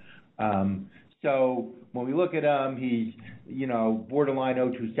exertion. So when we look at him, he's, borderline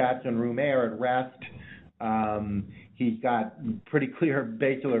O2 sats on room air at rest. He's got pretty clear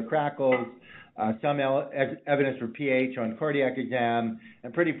basilar crackles, some evidence for pH on cardiac exam,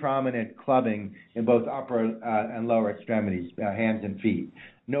 and pretty prominent clubbing in both upper and lower extremities, hands and feet.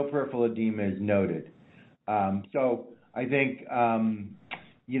 No peripheral edema is noted. So I think,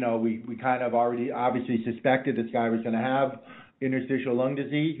 we kind of already obviously suspected this guy was going to have interstitial lung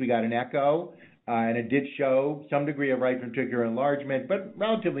disease. We got an echo, and it did show some degree of right ventricular enlargement, but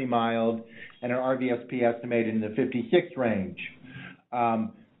relatively mild, and an RVSP estimated in the 56 range.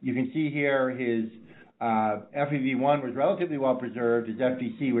 You can see here his FEV1 was relatively well preserved. His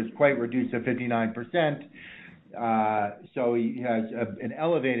FVC was quite reduced to 59%. So he has an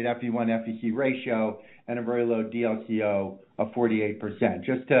elevated FEV1 FVC ratio and a very low DLCO of 48%.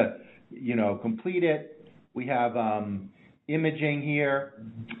 Just to, complete it, we have imaging here.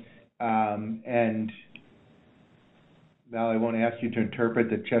 And Val, I won't ask you to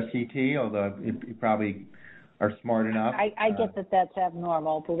interpret the chest CT, although you probably are smart enough. I get that that's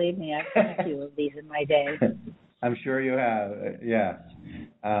abnormal. Believe me, I've done a few of these in my day. I'm sure you have. Yes.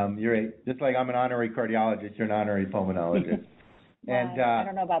 You're just like I'm an honorary cardiologist, you're an honorary pulmonologist. And I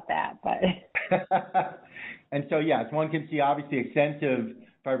don't know about that, but. And so, yes, one can see obviously extensive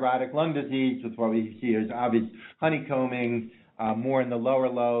fibrotic lung disease with what we see as obvious honeycombing, more in the lower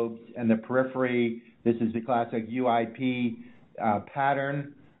lobes and the periphery. This is the classic UIP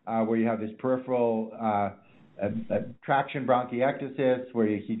pattern where you have this peripheral traction bronchiectasis, where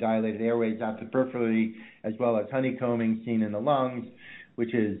you see dilated airways out the periphery, as well as honeycombing seen in the lungs,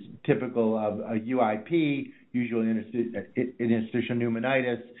 which is typical of a UIP, usually interstitial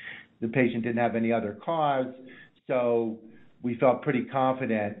pneumonitis. The patient didn't have any other cause, so we felt pretty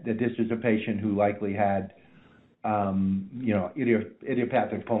confident that this was a patient who likely had,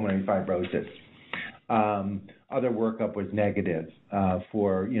 idiopathic pulmonary fibrosis. Other workup was negative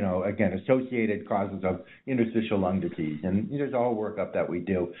for, again, associated causes of interstitial lung disease. And there's a whole workup that we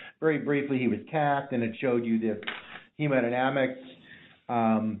do. Very briefly, he was cast, and it showed you this hemodynamics.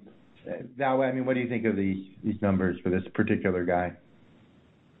 Val, what do you think of these numbers for this particular guy?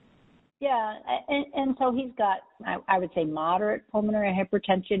 Yeah, and so he's got, I would say, moderate pulmonary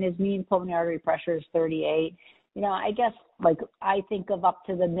hypertension. His mean pulmonary artery pressure is 38. I guess like I think of up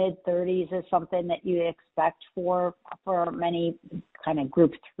to the mid-30s as something that you expect for many kind of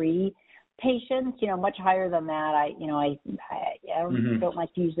group 3 patients. Much higher than that. I don't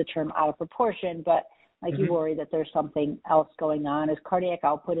like to use the term out of proportion, but like you worry that there's something else going on as cardiac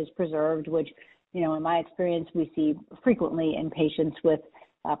output is preserved, which, in my experience, we see frequently in patients with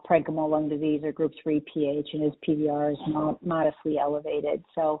parenchymal lung disease or group 3 PH, and his PVR is modestly elevated.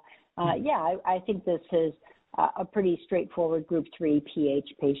 So, I think this is a pretty straightforward group 3 PH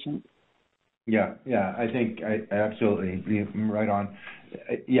patient. Yeah, I think I absolutely, you're right on.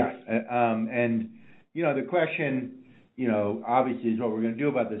 Yes, and, the question, obviously is what we're going to do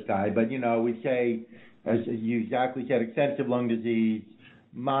about this guy, but, we say, as you exactly said, extensive lung disease,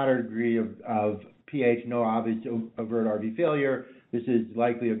 moderate degree of PH, no obvious overt RV failure. This is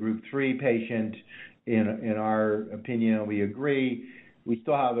likely a group 3 patient. In our opinion, we agree. We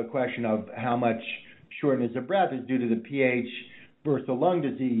still have a question of how much shortness of breath is due to the PH versus the lung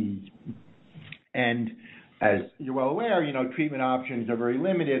disease. And as you're well aware, treatment options are very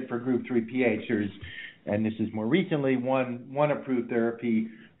limited for group 3 PHers. And this is more recently one approved therapy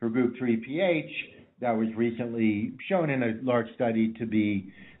for group 3 PH that was recently shown in a large study to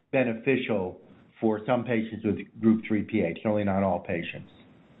be beneficial for some patients with group 3 PH, certainly not all patients.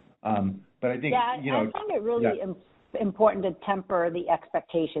 But I think, I find it really important to temper the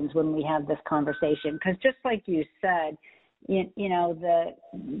expectations when we have this conversation, because just like you said, they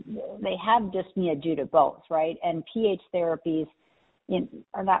have dyspnea due to both, right? And PH therapies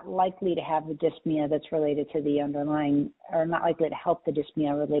are not likely to have the dyspnea that's related to the underlying, or not likely to help the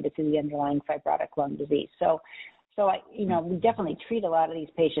dyspnea related to the underlying fibrotic lung disease. So we definitely treat a lot of these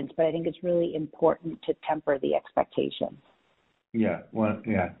patients, but I think it's really important to temper the expectations. Yeah,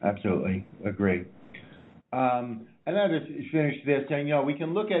 absolutely agree. And then to finish this, and we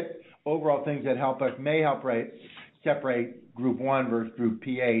can look at overall things that may help separate group 1 versus group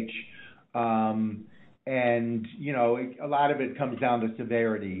PH. And, a lot of it comes down to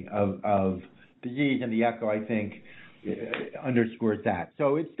severity of disease, and the echo, I think, underscores that.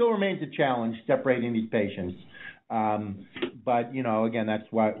 So it still remains a challenge separating these patients. But, again, that's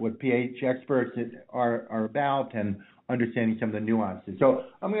what PH experts are about, and understanding some of the nuances. So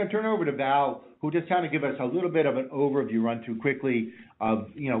I'm going to turn over to Val, who just kind of give us a little bit of an overview, run through quickly of,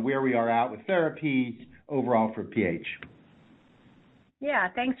 where we are at with therapies overall for PH. Yeah,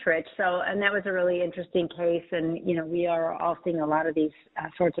 thanks, Rich. And that was a really interesting case, and, we are all seeing a lot of these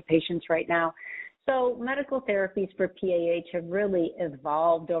sorts of patients right now. So medical therapies for PAH have really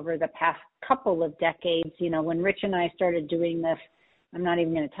evolved over the past couple of decades. When Rich and I started doing this, I'm not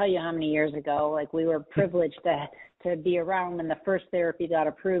even going to tell you how many years ago, like we were privileged to be around when the first therapy got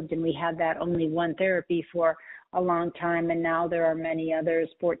approved, and we had that only one therapy for a long time, and now there are many others,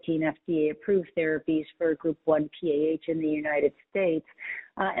 14 FDA-approved therapies for Group 1 PAH in the United States,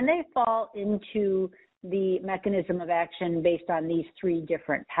 and they fall into the mechanism of action based on these 3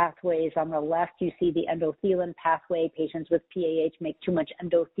 different pathways. On the left, you see the endothelin pathway. Patients with PAH make too much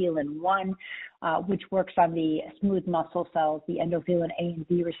endothelin-1, which works on the smooth muscle cells, the endothelin A and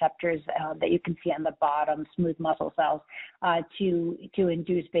B receptors that you can see on the bottom, smooth muscle cells, to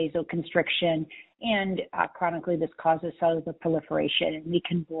induce vasoconstriction. And chronically, this causes cellular proliferation. And we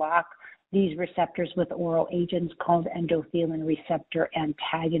can block these receptors with oral agents called endothelin receptor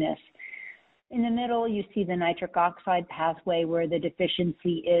antagonists. In the middle, you see the nitric oxide pathway, where the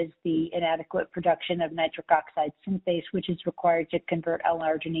deficiency is the inadequate production of nitric oxide synthase, which is required to convert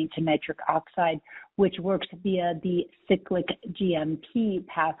L-arginine to nitric oxide, which works via the cyclic GMP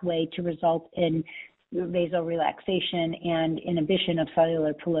pathway to result in vasorelaxation and inhibition of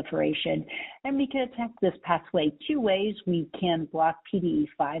cellular proliferation. And we can attack this pathway 2 ways. We can block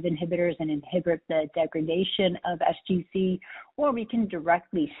PDE5 inhibitors and inhibit the degradation of SGC, or we can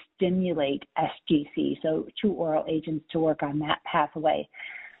directly stimulate SGC, so 2 oral agents to work on that pathway.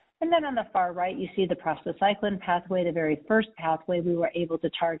 And then on the far right, you see the prostacyclin pathway, the very first pathway we were able to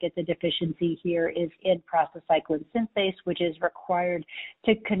target. The deficiency here is in prostacyclin synthase, which is required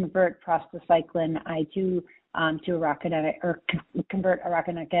to convert prostacyclin I2 to arachidonic, or convert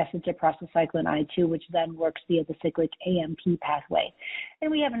arachidonic acid to prostacyclin I2, which then works via the cyclic AMP pathway.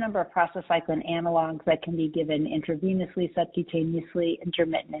 And we have a number of prostacyclin analogs that can be given intravenously, subcutaneously,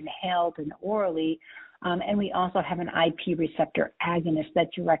 intermittent inhaled, and orally. And we also have an IP receptor agonist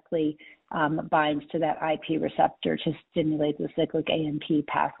that directly binds to that IP receptor to stimulate the cyclic AMP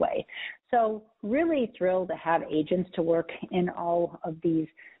pathway. So really thrilled to have agents to work in all of these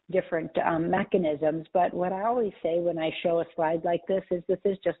different mechanisms. But what I always say when I show a slide like this is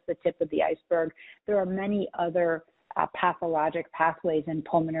just the tip of the iceberg. There are many other pathologic pathways in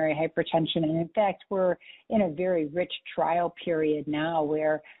pulmonary hypertension. And in fact, we're in a very rich trial period now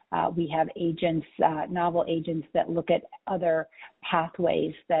where we have agents, novel agents that look at other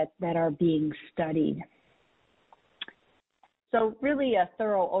pathways that are being studied. So really a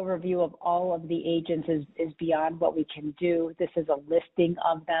thorough overview of all of the agents is beyond what we can do. This is a listing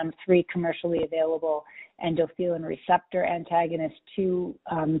of them: 3 commercially available endothelin receptor antagonists, 2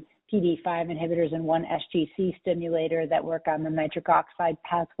 PDE5 inhibitors, and 1 SGC stimulator that work on the nitric oxide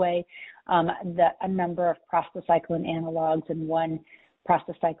pathway, a number of prostacyclin analogs, and 1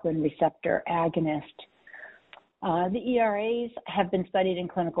 prostacyclin receptor agonist. The ERAs have been studied in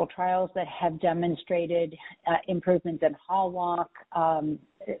clinical trials that have demonstrated improvements in hall walk.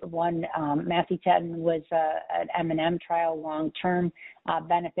 One, macitentan was an M&M trial, long-term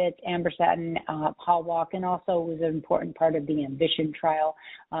benefits. Ambristatin, hall walk, and also was an important part of the Ambition trial.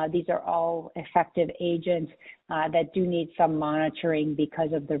 These are all effective agents that do need some monitoring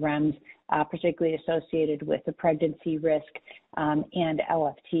because of the REMS, particularly associated with the pregnancy risk and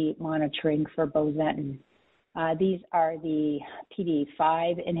LFT monitoring for bosentan. These are the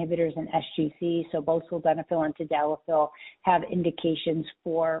PDE5 inhibitors and SGC, so both sildenafil and tadalafil have indications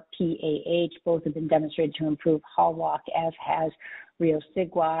for PAH. Both have been demonstrated to improve hall walk, as has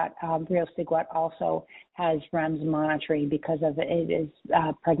riociguat. Riociguat also has REMS monitoring because of it is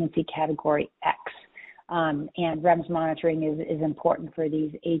pregnancy category X. And REMS monitoring is important for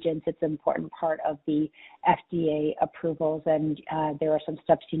these agents. It's an important part of the FDA approvals, and there are some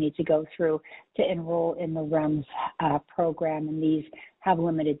steps you need to go through to enroll in the REMS program, and these have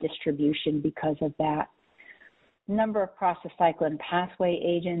limited distribution because of that. Number of prostacyclin pathway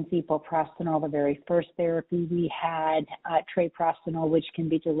agents: epoprostenol, the very first therapy we had, treprostinil, which can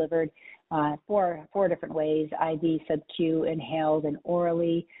be delivered 4 different ways: IV, sub-Q, inhaled, and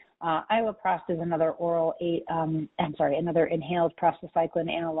orally. Iloprost is another another inhaled prostacyclin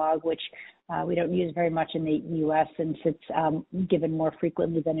analog, which we don't use very much in the U.S. since it's given more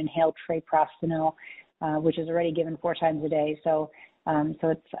frequently than inhaled treprostinil, which is already given 4 times a day. So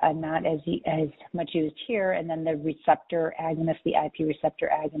it's not as much used here. And then the receptor agonist, the IP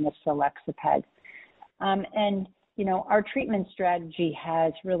receptor agonist, selexipag. And our treatment strategy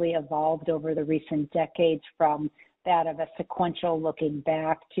has really evolved over the recent decades from that of a sequential looking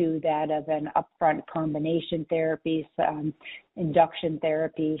back to that of an upfront combination therapy, induction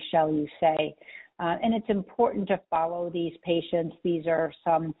therapy, shall you say. And it's important to follow these patients. These are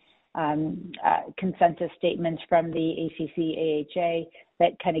some consensus statements from the ACC/AHA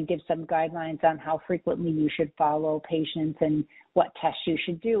that kind of give some guidelines on how frequently you should follow patients and what tests you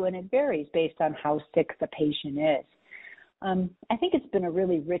should do. And it varies based on how sick the patient is. I think it's been a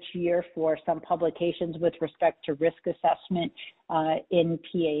really rich year for some publications with respect to risk assessment in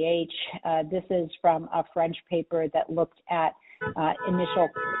PAH. This is from a French paper that looked at initial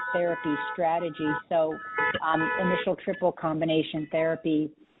therapy strategy. So initial triple combination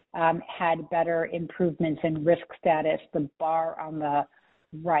therapy had better improvements in risk status. The bar on the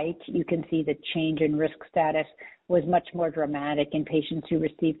right, you can see the change in risk status was much more dramatic in patients who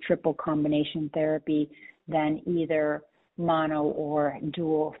received triple combination therapy than either mono or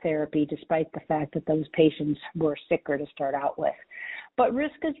dual therapy, despite the fact that those patients were sicker to start out with. But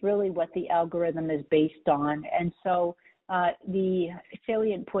risk is really what the algorithm is based on. And so the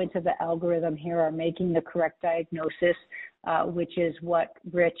salient points of the algorithm here are making the correct diagnosis, which is what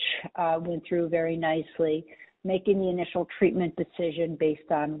Rich went through very nicely, making the initial treatment decision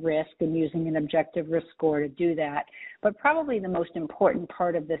based on risk and using an objective risk score to do that. But probably the most important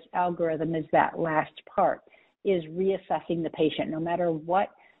part of this algorithm is that last part, is reassessing the patient. No matter what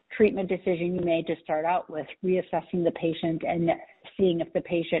treatment decision you made to start out with, reassessing the patient and seeing if the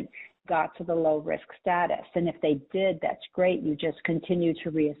patient got to the low risk status. And if they did, that's great. You just continue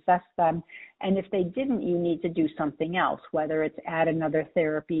to reassess them. And if they didn't, you need to do something else, whether it's add another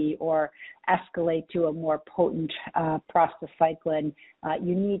therapy or escalate to a more potent prostacyclin.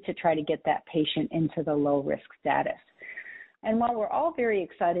 You need to try to get that patient into the low risk status. And while we're all very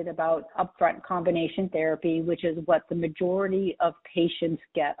excited about upfront combination therapy, which is what the majority of patients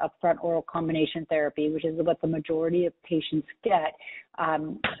get, upfront oral combination therapy, which is what the majority of patients get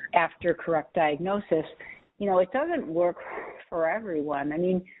after correct diagnosis, it doesn't work for everyone. I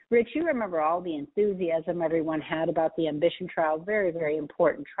mean, Rich, you remember all the enthusiasm everyone had about the Ambition trial, very, very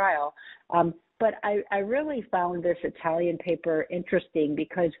important trial. But I really found this Italian paper interesting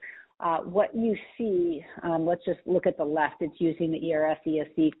because what you see, let's just look at the left. It's using the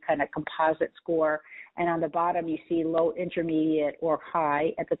ERS-ESC kind of composite score. And on the bottom, you see low, intermediate, or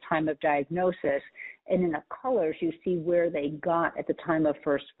high at the time of diagnosis. And in the colors, you see where they got at the time of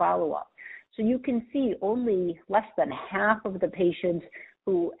first follow-up. So you can see only less than half of the patients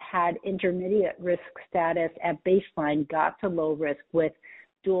who had intermediate risk status at baseline got to low risk with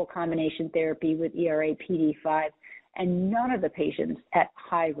dual combination therapy with ERA PD5, and none of the patients at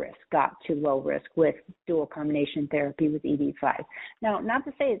high risk got to low risk with dual combination therapy with ED5. Now, not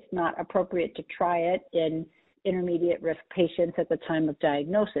to say it's not appropriate to try it in intermediate risk patients at the time of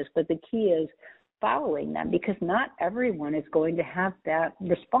diagnosis, but the key is following them, because not everyone is going to have that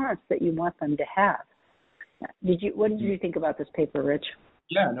response that you want them to have. What did you think about this paper, Rich?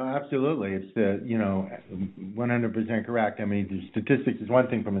 Yeah, no, absolutely. It's 100% correct. I mean, the statistics is one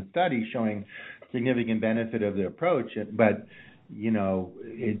thing from a study showing significant benefit of the approach, but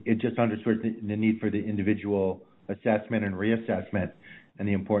it just underscores the need for the individual assessment and reassessment, and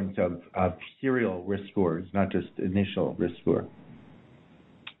the importance of serial risk scores, not just initial risk score.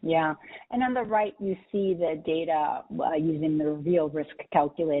 Yeah, and on the right, you see the data using the real risk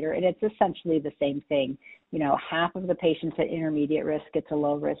calculator, and it's essentially the same thing. Half of the patients at intermediate risk get to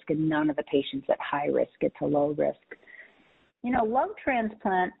low risk, and none of the patients at high risk get to low risk. Lung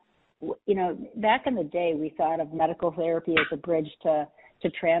transplant, back in the day, we thought of medical therapy as a bridge to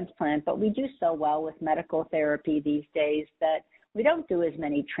transplant, but we do so well with medical therapy these days that we don't do as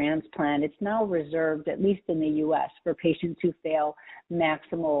many transplant. It's now reserved, at least in the U.S., for patients who fail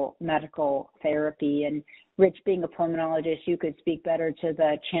maximal medical therapy. And Rich, being a pulmonologist, you could speak better to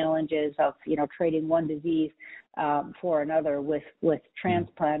the challenges of, trading one disease for another with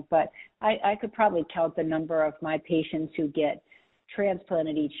transplant. But I could probably count the number of my patients who get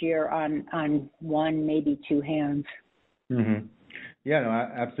transplanted each year on one, maybe two hands. Mm-hmm. Yeah, no,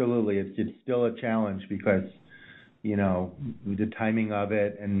 absolutely. It's still a challenge because the timing of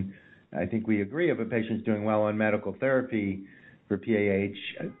it, and I think we agree if a patient's doing well on medical therapy for PAH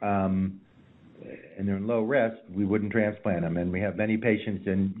and they're in low risk, we wouldn't transplant them. And we have many patients,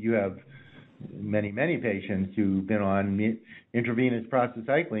 and you have many patients who've been on intravenous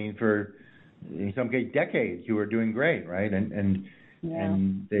prostacyclin for, in some cases, decades, who are doing great, right? And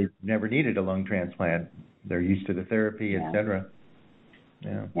they've never needed a lung transplant. They're used to the therapy, et cetera.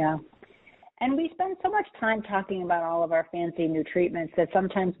 Yeah. And we spend so much time talking about all of our fancy new treatments that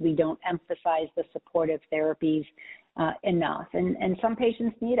sometimes we don't emphasize the supportive therapies enough. And some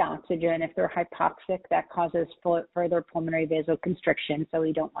patients need oxygen. If they're hypoxic, that causes further pulmonary vasoconstriction, so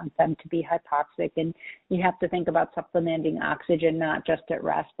we don't want them to be hypoxic. And you have to think about supplementing oxygen, not just at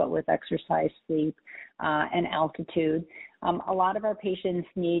rest, but with exercise, sleep, and altitude. A lot of our patients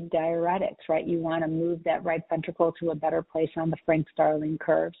need diuretics, right? You want to move that right ventricle to a better place on the Frank-Starling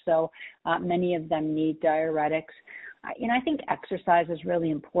curve. So many of them need diuretics. I think exercise is really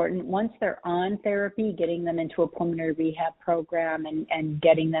important. Once they're on therapy, getting them into a pulmonary rehab program and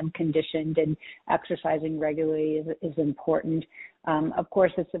getting them conditioned and exercising regularly is important. Of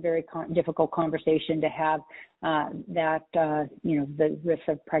course, it's a very difficult conversation to have the risk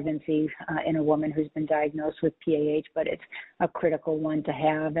of pregnancy in a woman who's been diagnosed with PAH, but it's a critical one to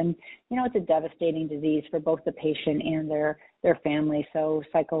have. And, it's a devastating disease for both the patient and their family. So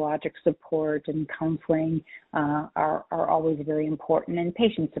psychological support and counseling are always very important, and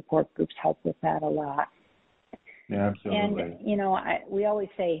patient support groups help with that a lot. Yeah, absolutely. And, we always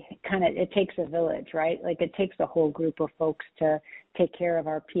say it takes a village, right? Like it takes a whole group of folks to take care of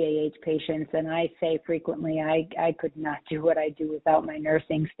our PAH patients. And I say frequently, I could not do what I do without my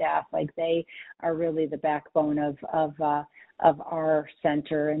nursing staff. Like they are really the backbone of our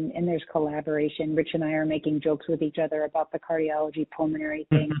center, and there's collaboration. Rich and I are making jokes with each other about the cardiology pulmonary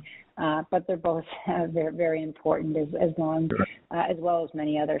thing, but they're both they're very important as well as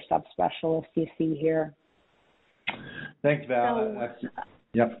many other subspecialists you see here. Thanks, Val.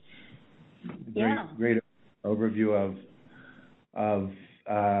 Yep. Great overview of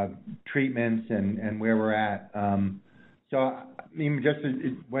treatments and where we're at. So, just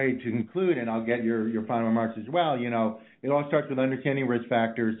a way to conclude, and I'll get your final remarks as well. It all starts with understanding risk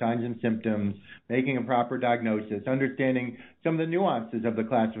factors, signs and symptoms, making a proper diagnosis, understanding some of the nuances of the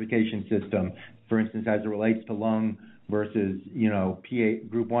classification system, for instance, as it relates to lung versus, PA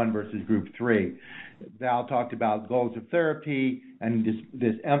group 1 versus group 3. Val talked about goals of therapy and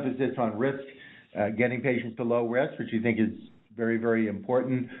this emphasis on risk, getting patients to low risk, which you think is very, very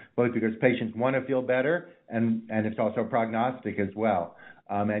important, both because patients want to feel better and it's also prognostic as well.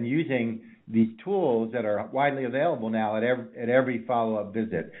 And using these tools that are widely available now at every follow-up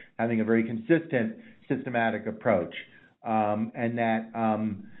visit, having a very consistent, systematic approach, and that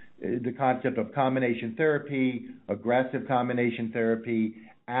the concept of combination therapy, aggressive combination therapy,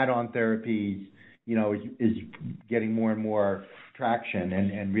 add-on therapies, is getting more and more traction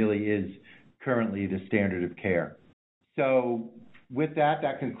and really is currently the standard of care. So, with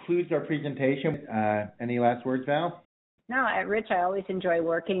that concludes our presentation. Any last words, Val? No, Rich, I always enjoy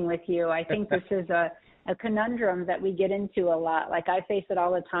working with you. I think this is a conundrum that we get into a lot. Like I face it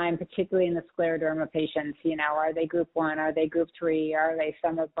all the time, particularly in the scleroderma patients. Are they group 1? Are they group 3? Are they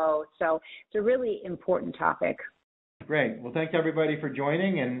some of both? So it's a really important topic. Great. Well, thanks everybody for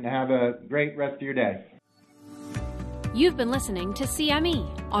joining, and have a great rest of your day. You've been listening to CME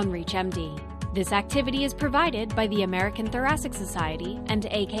on ReachMD. This activity is provided by the American Thoracic Society and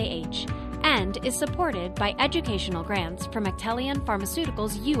AKH and is supported by educational grants from Actelion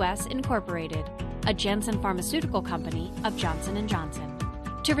Pharmaceuticals US Incorporated, a Janssen pharmaceutical company of Johnson & Johnson.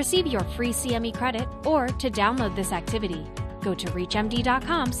 To receive your free CME credit or to download this activity, go to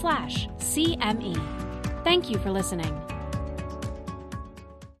reachmd.com/CME. Thank you for listening.